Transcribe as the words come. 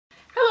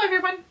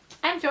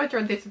Georgia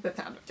and this is The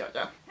Sound of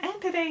Georgia. And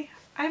today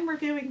I'm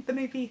reviewing the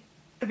movie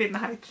In the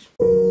Heights.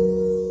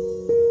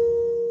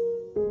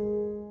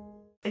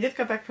 I just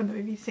got back from the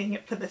movie seeing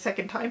it for the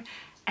second time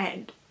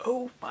and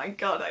oh my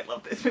god, I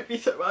love this movie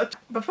so much.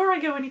 Before I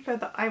go any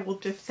further, I will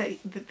just say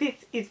that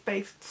this is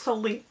based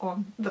solely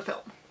on the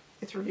film.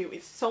 This review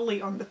is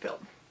solely on the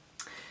film.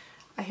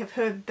 I have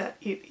heard that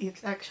it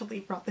is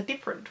actually rather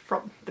different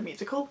from the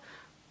musical,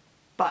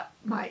 but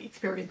my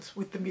experience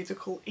with the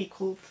musical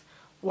equals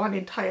one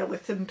entire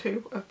listen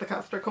to of the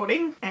cast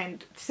recording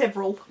and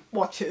several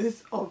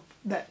watches of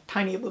that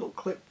tiny little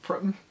clip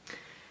from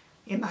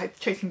In the Heights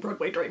Chasing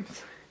Broadway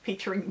Dreams,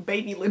 featuring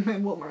baby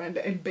Lin-Manuel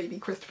Miranda and baby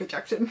Christopher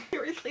Jackson.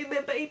 Seriously,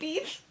 they're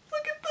babies!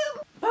 Look at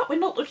them! But we're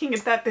not looking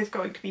at that, there's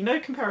going to be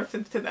no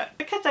comparisons to that,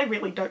 because I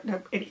really don't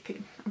know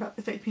anything about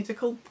the stage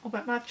musical all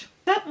that much.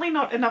 Certainly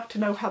not enough to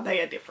know how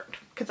they are different,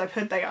 because I've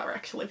heard they are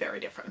actually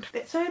very different.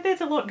 So there's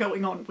a lot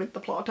going on with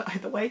the plot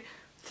either way,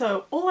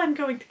 so all I'm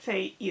going to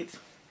say is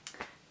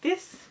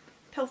this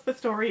tells the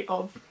story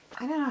of,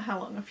 I don't know how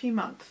long, a few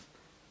months.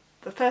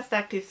 The first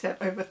act is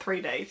set over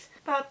 3 days,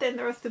 but then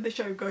the rest of the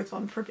show goes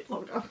on for a bit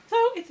longer. So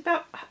it's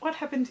about what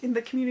happens in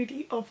the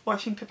community of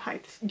Washington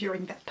Heights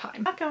during that time.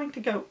 I'm not going to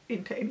go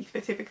into any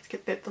specifics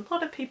because there's a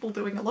lot of people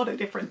doing a lot of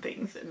different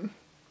things and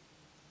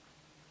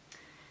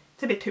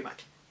it's a bit too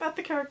much. But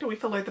the character we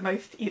follow the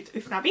most is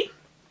Usnavi,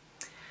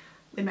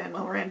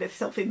 Lin-Manuel Miranda's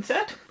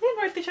self-insert. Lin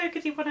wrote the show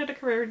because he wanted a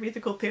career in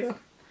musical theatre.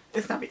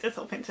 Usnavi's a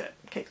self-insert,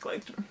 case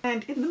closed.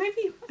 And in the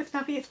movie,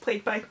 Usnavi is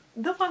played by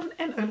the one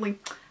and only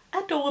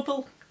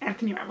adorable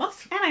Anthony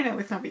Ramos. And I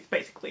know Usnavi's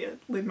basically a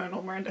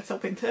Lin-Manuel Miranda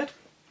self-insert,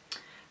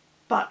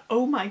 but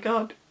oh my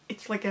god,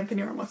 it's like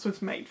Anthony Ramos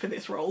was made for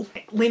this role.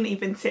 Lin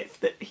even says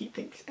that he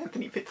thinks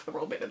Anthony fits the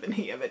role better than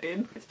he ever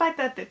did. Despite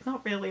that, there's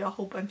not really a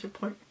whole bunch of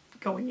point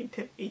going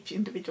into each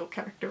individual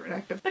character and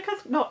actor,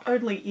 because not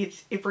only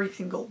is every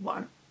single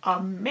one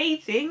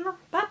amazing,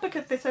 but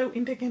because they're so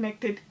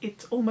interconnected,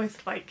 it's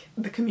almost like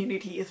the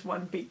community is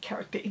one big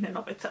character in and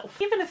of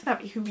itself. Even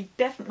Usnavi, who we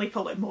definitely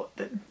follow more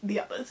than the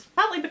others,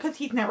 partly because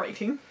he's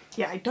narrating.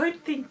 Yeah, I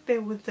don't think there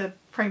was a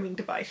framing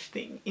device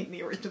thing in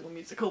the original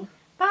musical,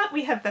 but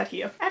we have that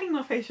here. Adding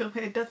more facial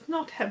hair does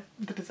not have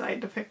the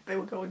desired effect they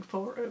were going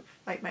for of,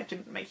 I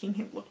imagine, making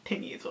him look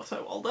 10 years or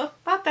so older,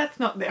 but that's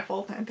not their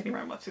fault. Anthony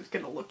Ramos is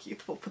going to look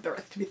youthful for the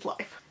rest of his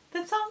life.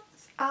 The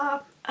songs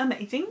are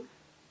amazing.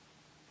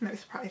 No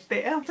surprise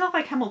there. It's not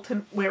like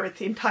Hamilton where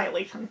it's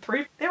entirely sung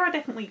through. There are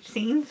definitely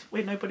scenes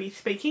where nobody's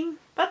speaking,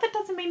 but that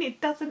doesn't mean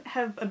it doesn't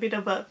have a bit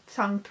of a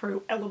sung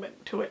through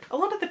element to it. A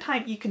lot of the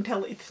time you can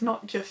tell it's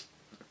not just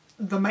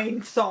the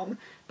main song,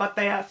 but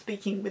they are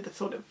speaking with a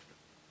sort of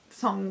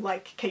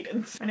song-like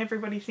cadence. When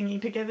everybody's singing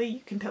together,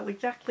 you can tell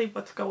exactly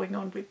what's going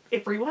on with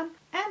everyone,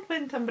 and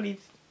when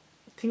somebody's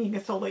singing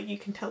a solo, you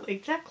can tell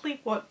exactly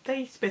what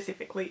they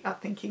specifically are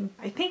thinking.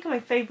 I think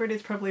my favourite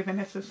is probably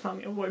Vanessa's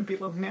song, It Won't Be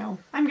Long Now.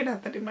 I'm gonna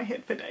have that in my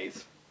head for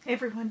days.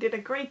 Everyone did a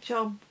great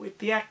job with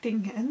the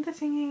acting and the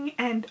singing,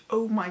 and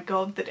oh my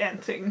god, the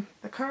dancing.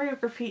 The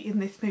choreography in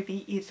this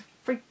movie is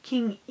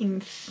freaking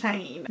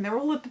insane. And they're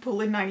all at the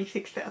pool in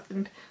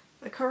 96,000.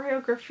 The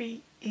choreography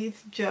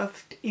is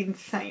just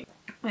insane.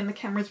 When the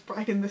camera's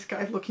bright in the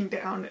sky looking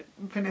down at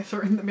Vanessa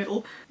in the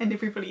middle and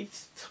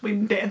everybody's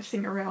swim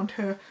dancing around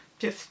her,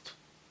 just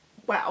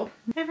wow.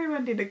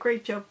 Everyone did a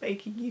great job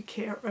making you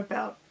care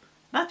about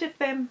not just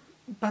them,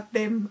 but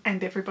them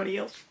and everybody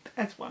else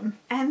as one.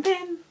 And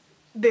then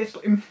there's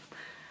Lin.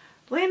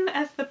 Lin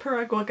as the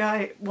Piragua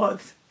guy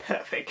was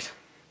perfect.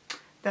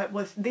 That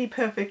was the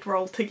perfect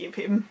role to give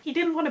him. He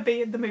didn't want to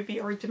be in the movie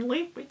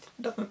originally, which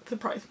doesn't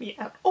surprise me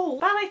at all,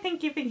 but I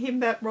think giving him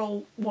that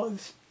role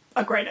was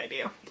a great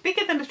idea. It's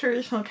bigger than a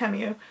traditional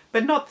cameo,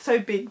 but not so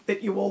big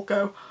that you all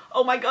go,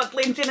 oh my god,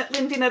 Lin's in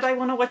it, I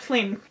want to watch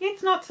Lin.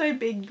 It's not so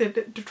big that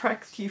it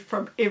detracts you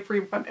from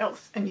everyone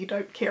else and you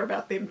don't care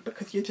about them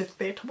because you're just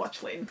there to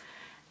watch Lin.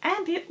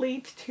 And it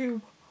leads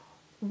to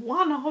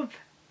one of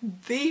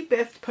the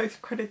best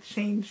post-credit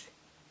scenes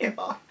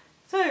ever.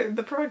 So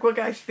the Piragua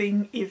guy's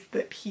thing is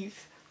that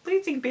he's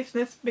losing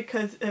business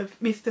because of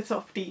Mr.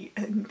 Softy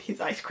and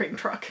his ice cream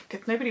truck,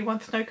 because nobody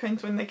wants snow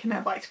cones when they can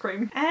have ice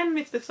cream. And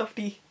Mr.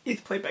 Softy is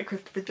played by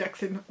Christopher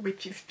Jackson,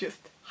 which is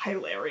just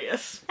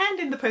hilarious. And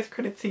in the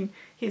post-credit scene,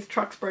 his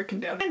truck's broken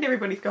down and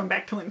everybody's gone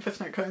back to Lin for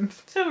snow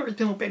cones. So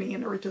original Benny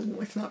and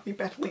original Usnavi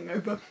battling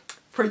over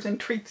frozen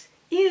treats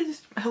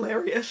is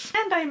hilarious.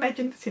 And I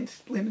imagine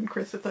since Lin and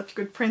Chris are such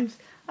good friends,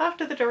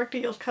 after the director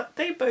yells cut,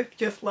 they both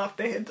just laugh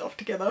their heads off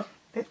together.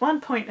 There's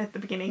one point at the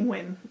beginning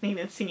when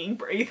Nina's singing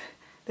Breathe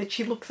that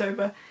she looks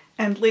over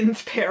and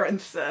Lin's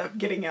parents are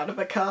getting out of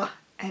a car,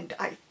 and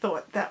I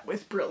thought that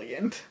was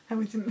brilliant. I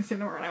was in the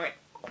cinema and I went,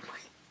 oh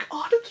my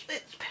god, it's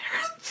Lin's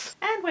parents!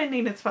 And when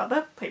Nina's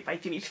father, played by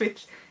Jimmy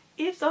Switz,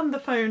 is on the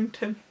phone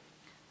to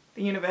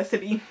the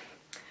university,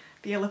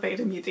 the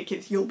elevator music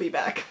is You'll Be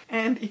Back.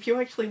 And if you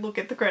actually look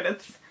at the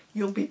credits,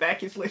 You'll Be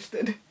Back is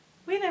listed.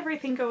 With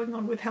everything going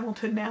on with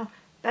Hamilton now,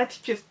 That's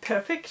just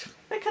perfect,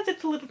 because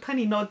it's a little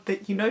tiny nod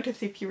that you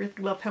notice if you really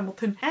love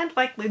Hamilton, and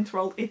like Lin's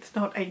role, it's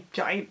not a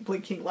giant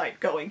blinking light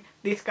going,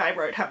 this guy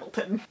wrote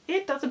Hamilton.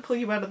 It doesn't pull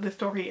you out of the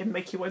story and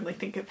make you only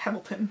think of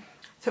Hamilton.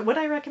 So would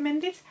I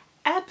recommend this?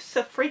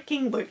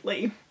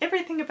 Abso-freaking-lutely.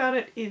 Everything about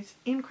it is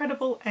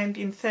incredible and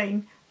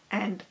insane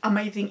and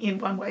amazing in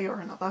one way or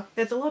another.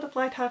 There's a lot of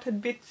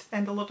light-hearted bits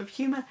and a lot of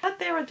humour, but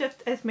there are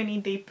just as many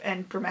deep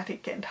and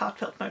dramatic and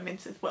heartfelt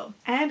moments as well.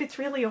 And it's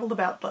really all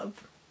about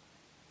love.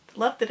 The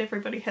love that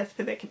everybody has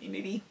for their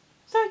community.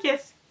 So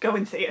yes, go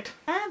and see it.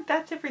 And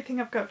that's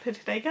everything I've got for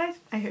today, guys.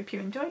 I hope you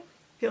enjoyed.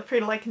 Feel free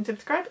to like and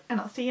subscribe, and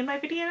I'll see you in my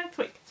video next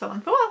week. So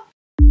long for a while.